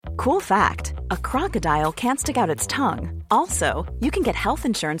Cool fact, a crocodile can't stick out its tongue. Also, you can get health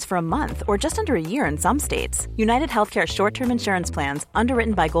insurance for a month or just under a year in some states. United Healthcare short-term insurance plans,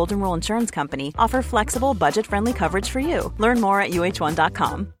 underwritten by Golden Rule Insurance Company, offer flexible, budget-friendly coverage for you. Learn more at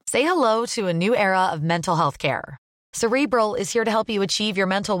uh1.com. Say hello to a new era of mental health care. Cerebral is here to help you achieve your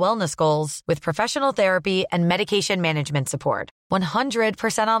mental wellness goals with professional therapy and medication management support.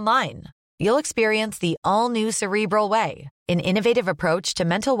 100% online. You'll experience the all-new Cerebral Way, an innovative approach to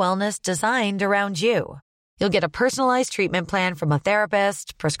mental wellness designed around you. You'll get a personalized treatment plan from a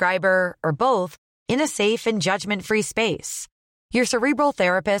therapist, prescriber, or both in a safe and judgment-free space. Your Cerebral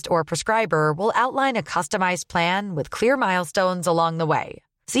therapist or prescriber will outline a customized plan with clear milestones along the way,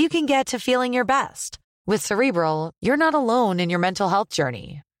 so you can get to feeling your best. With Cerebral, you're not alone in your mental health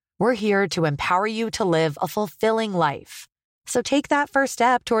journey. We're here to empower you to live a fulfilling life. So take that first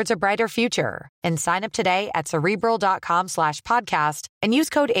step towards a brighter future and sign up today at Cerebral.com/podcast and use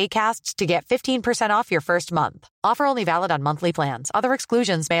code ACAST to get 15% off your first month. Offer only valid on monthly plans. Other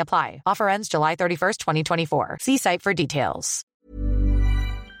exclusions may apply. Offer ends July 31st, 2024. See site for details.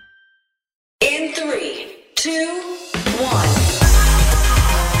 In 3, 2, 1.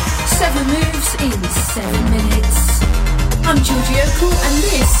 7 moves in 7 minutes. I'm Georgie Okell and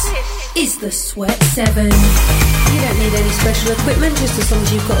this is the Sweat 7. You don't need any special equipment, just as long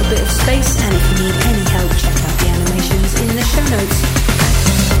as you've got a bit of space, and if you need any help, check out the animations in the show notes.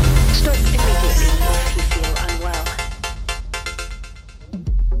 Stop immediately if you feel unwell.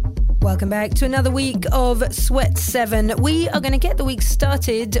 Welcome back to another week of Sweat 7. We are going to get the week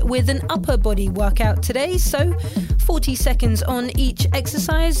started with an upper body workout today. So 40 seconds on each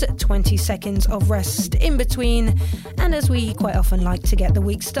exercise, 20 seconds of rest in between. And as we quite often like to get the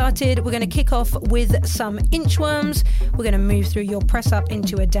week started, we're going to kick off with some inchworms. We're going to move through your press up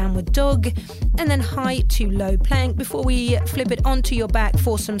into a downward dog and then high to low plank before we flip it onto your back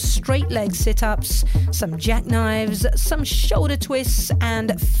for some straight leg sit-ups, some jackknives, some shoulder twists,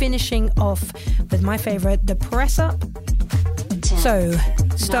 and finishing off with my favorite, the press up. So,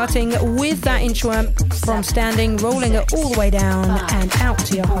 starting with that inchworm from standing, rolling it all the way down and out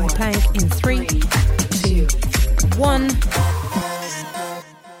to your high plank in 3, 2, 1.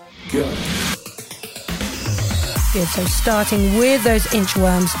 Go. Good, so starting with those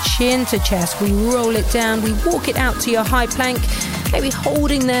inchworms, chin to chest, we roll it down, we walk it out to your high plank, maybe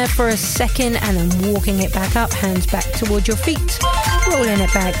holding there for a second and then walking it back up, hands back towards your feet, rolling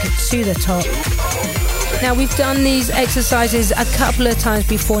it back to the top. Now, we've done these exercises a couple of times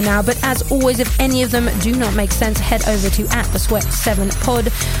before now, but as always, if any of them do not make sense, head over to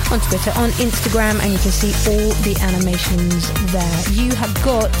 @thesweat7pod on Twitter, on Instagram, and you can see all the animations there. You have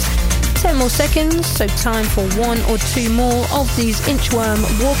got 10 more seconds, so time for 1 or 2 more of these inchworm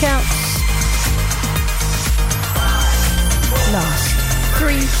walkouts. Last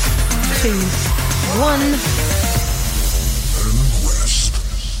 3, 2, 1.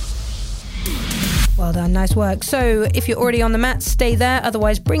 Well done, nice work. So if you're already on the mat, stay there.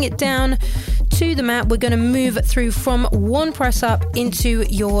 Otherwise, bring it down to the mat. We're going to move through from one press up into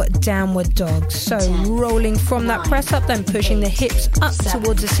your downward dog. So rolling from that press up, then pushing the hips up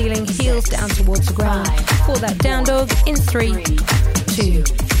towards the ceiling, heels down towards the ground for that down dog in 3, 2,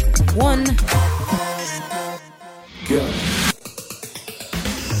 1. Go.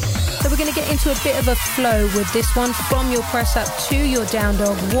 So we're going to get into a bit of a flow with this one, from your press up to your down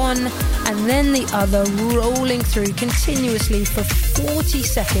dog, one and then the other, rolling through continuously for 40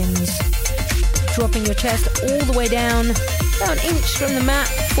 seconds, dropping your chest all the way down, about an inch from the mat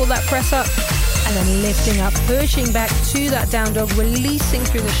for that press up, and then lifting up, pushing back to that down dog, releasing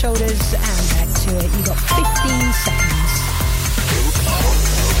through the shoulders and back to it. You've got 15 seconds.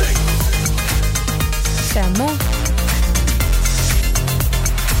 10 more.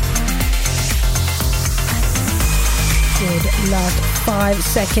 Good. Last 5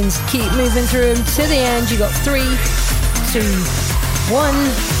 seconds. Keep moving through them to the end. You got 3, 2,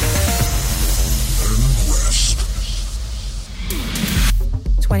 1.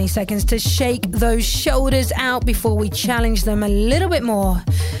 20 seconds to shake those shoulders out before we challenge them a little bit more.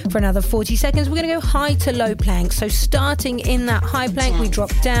 For another 40 seconds, we're going to go high to low plank. So starting in that high plank, we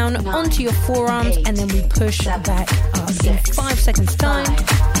drop down onto your forearms and then we push back up in 5 seconds time.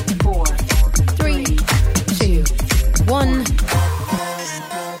 4, 3, 2, 1.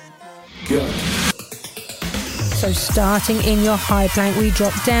 Go. So starting in your high plank, we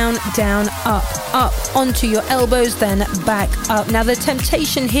drop down, down, up, up, onto your elbows, then back up. Now the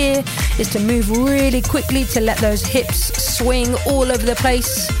temptation here is to move really quickly to let those hips swing all over the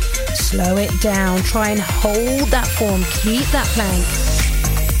place. Slow it down. Try and hold that form. Keep that plank.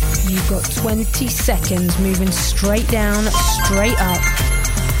 You've got 20 seconds moving straight down, straight up.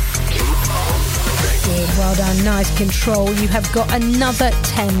 Well done, nice control. You have got another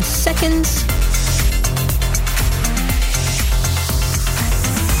 10 seconds.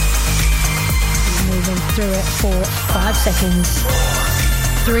 Moving through it for 5 seconds.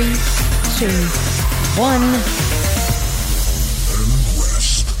 3, 2, 1.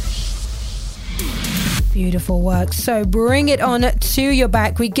 Beautiful work. So bring it on to your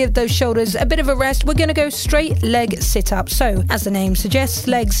back. We give those shoulders a bit of a rest. We're going to go straight leg sit up. So as the name suggests,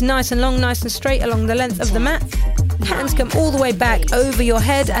 legs nice and long, nice and straight along the length of the mat. Hands come all the way back over your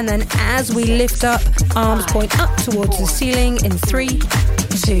head, and then as we lift up, arms point up towards the ceiling in 3,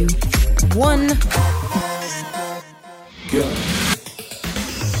 2, 1. Go.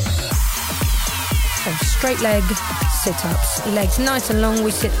 So straight leg sit-ups, legs nice and long. We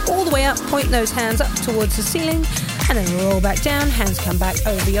sit all the way up, point those hands up towards the ceiling, and then roll back down. Hands come back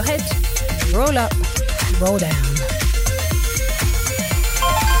over your head. Roll up, roll down.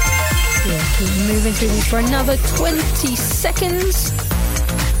 Good. Keep moving through these for another 20 seconds.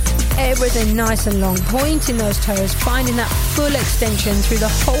 Everything nice and long. Pointing those toes, finding that full extension through the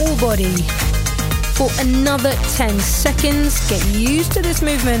whole body. For another 10 seconds. Get used to this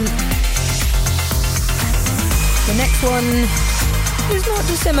movement. The next one is not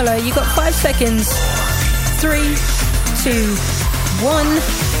dissimilar. You got 5 seconds. 3, 2, 1.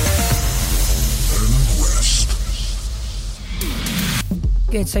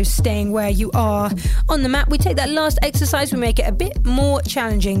 Good, so staying where you are on the mat. We take that last exercise, we make it a bit more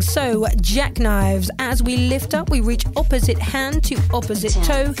challenging. So jackknives, as we lift up, we reach opposite hand to opposite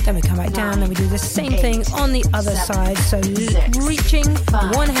toe. Then we come back down, then we do the same thing on the other side. So reaching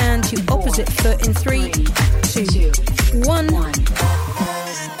one hand to opposite foot in 3, 2, 1.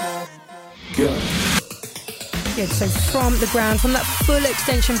 Go. Good, so from the ground, from that full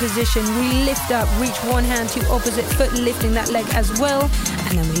extension position, we lift up, reach one hand to opposite foot, lifting that leg as well,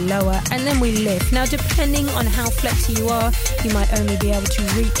 and then we lower, and then we lift. Now, depending on how flexy you are, you might only be able to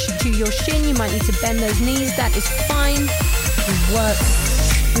reach to your shin, you might need to bend those knees, that is fine. We work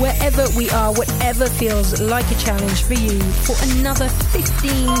wherever we are, whatever feels like a challenge for you, for another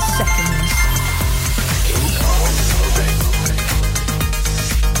 15 seconds.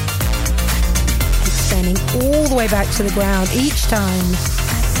 Extending all the way back to the ground each time.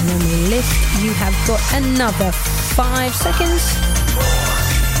 And then we lift. You have got another 5 seconds.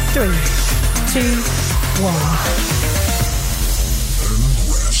 3, 2, 1.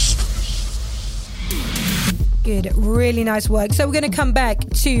 Good, really nice work. So we're going to come back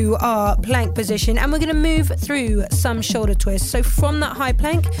to our plank position and we're going to move through some shoulder twists. So from that high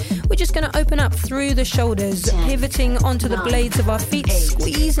plank, we're just going to open up through the shoulders, pivoting onto the blades of our feet,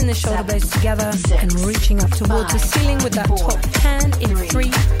 squeezing the shoulder blades together and reaching up towards the ceiling with that top hand in 3,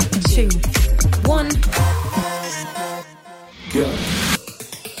 2, 1. Go.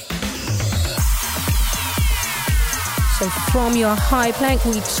 So from your high plank,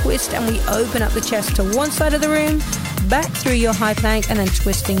 we twist and we open up the chest to one side of the room, back through your high plank, and then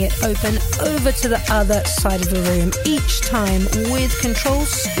twisting it open over to the other side of the room. Each time with control,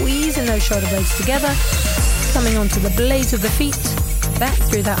 squeezing those shoulder blades together, coming onto the blades of the feet, back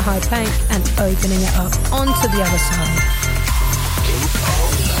through that high plank, and opening it up onto the other side.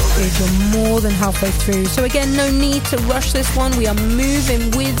 Good, you're more than halfway through. So again, no need to rush this one. We are moving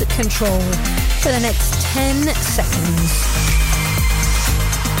with control for the next 10 seconds.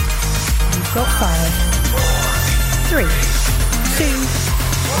 You've got 5, 3, 2,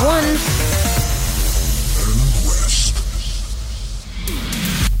 1.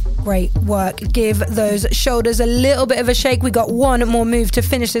 Great work. Give those shoulders a little bit of a shake. We got one more move to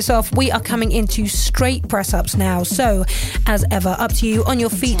finish this off. We are coming into straight press-ups now. So, as ever, up to you on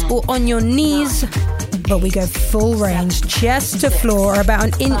your feet or on your knees. But we go full range, chest to floor, about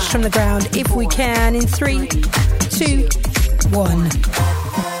an inch from the ground if we can, in 3, 2, 1.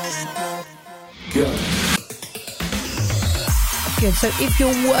 Go. Good, so if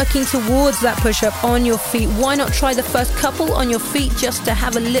you're working towards that push-up on your feet, why not try the first couple on your feet just to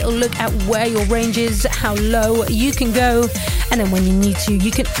have a little look at where your range is, how low you can go, and then when you need to,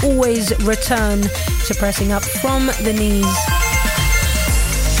 you can always return to pressing up from the knees.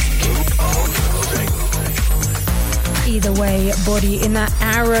 Either way, body in that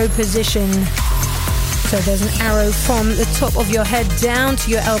arrow position. So there's an arrow from the top of your head down to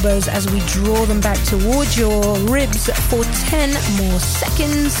your elbows as we draw them back towards your ribs for 10 more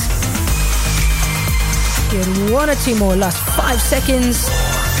seconds. Good, 1 or 2 more, last 5 seconds.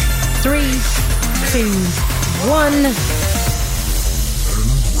 3, 2, 1.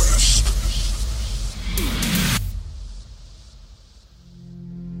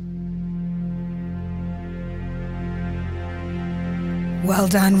 well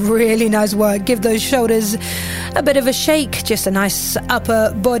done. Really nice work. Give those shoulders a bit of a shake. Just a nice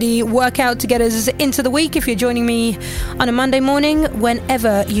upper body workout to get us into the week. If you're joining me on a Monday morning,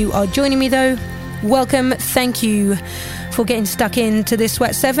 whenever you are joining me though, welcome. Thank you for getting stuck into this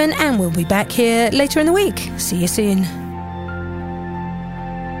Sweat 7, and we'll be back here later in the week. See you soon.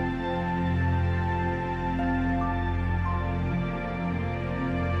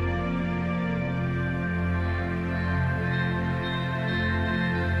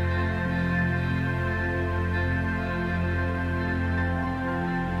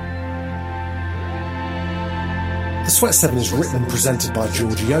 The Sweat 7 is written and presented by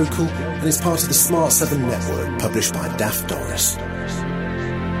Georgie Okell and is part of the Smart 7 network, published by Daft Doris.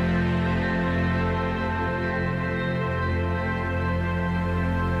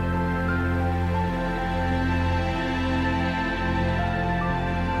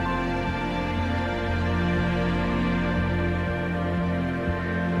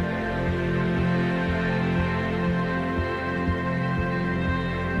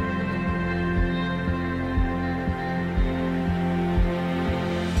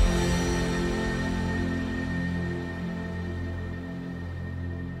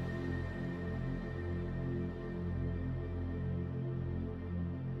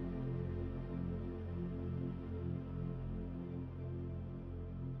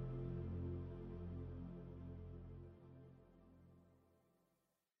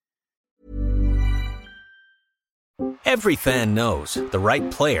 Every fan knows the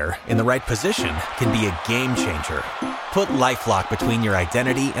right player in the right position can be a game changer. Put LifeLock between your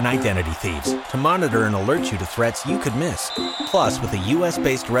identity and identity thieves to monitor and alert you to threats you could miss. Plus, with a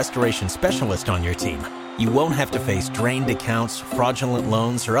U.S.-based restoration specialist on your team, you won't have to face drained accounts, fraudulent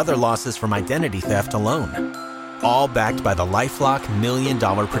loans, or other losses from identity theft alone. All backed by the LifeLock $1 Million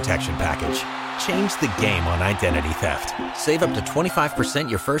Protection Package. Change the game on identity theft. Save up to 25%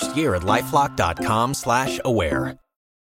 your first year at LifeLock.com/aware.